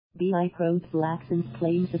BI probes Lacson's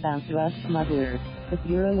claims about drug smugglers. The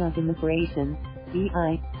Bureau of Immigration,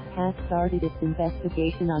 BI, has started its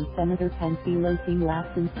investigation on Senator Panfilo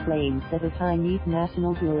Lacson's claims that a Chinese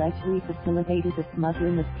national who allegedly facilitated the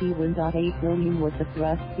smuggling of $1.8 billion worth of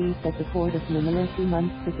drugs seized at the port of Manila 2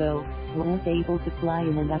 months ago, was able to fly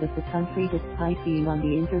in and out of the country despite being on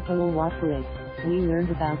the Interpol watch list. We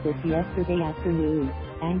learned about this yesterday afternoon,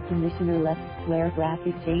 and Commissioner Left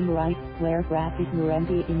Jaime Right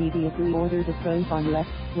Morente immediately ordered a probe on Left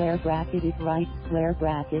Right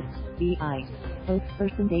BI.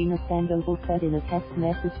 Spokesperson Dana Sandoval said in a text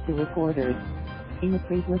message to reporters. In a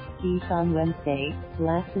privileged speech on Wednesday,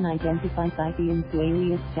 Lacson identified Zhijian Xu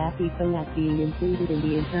alias Jacky Co as being included in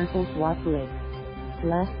the Interpol's watch list.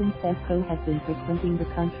 Lacson said Co has been frequenting the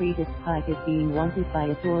country despite it being wanted by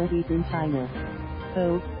authorities in China.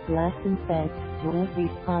 Co, Lacson said, was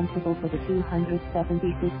responsible for the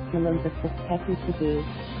 276 kilos of suspected shabu,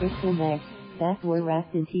 crystal meth, that were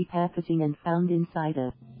wrapped in tea packaging and found inside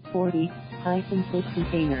a 40-foot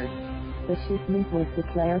container. The shipment was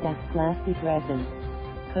declared as plastic resin.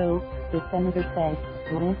 Co, the senator said,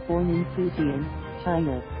 was born in Fujian,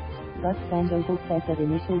 China. But Sandoval said that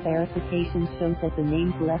initial verification showed that the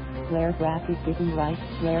names left given right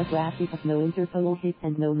of no Interpol hit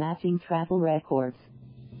and no matching travel records.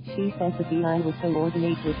 She said the BI would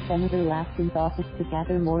coordinate with Senator Lacson's office to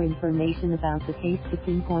gather more information about the case to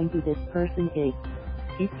pinpoint who this person is.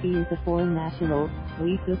 If he is a foreign national,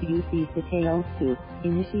 we could use these details to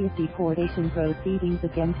initiate deportation proceedings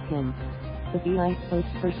against him. The BI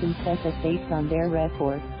spokesperson said that based on their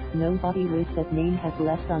record, nobody with that name has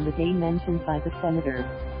left on the day mentioned by the senator.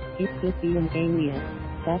 It could be an alias.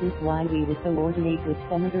 That is why we would coordinate with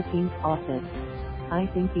Senator King's office. I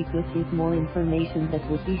think he could give more information that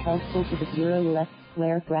would be helpful to the Bureau left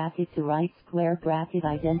to right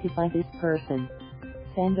identify this person.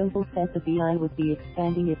 Sandoval said the BI would be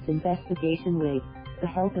expanding its investigation with the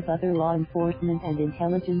help of other law enforcement and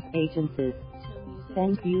intelligence agencies.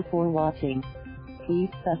 Thank you for watching. Please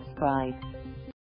subscribe.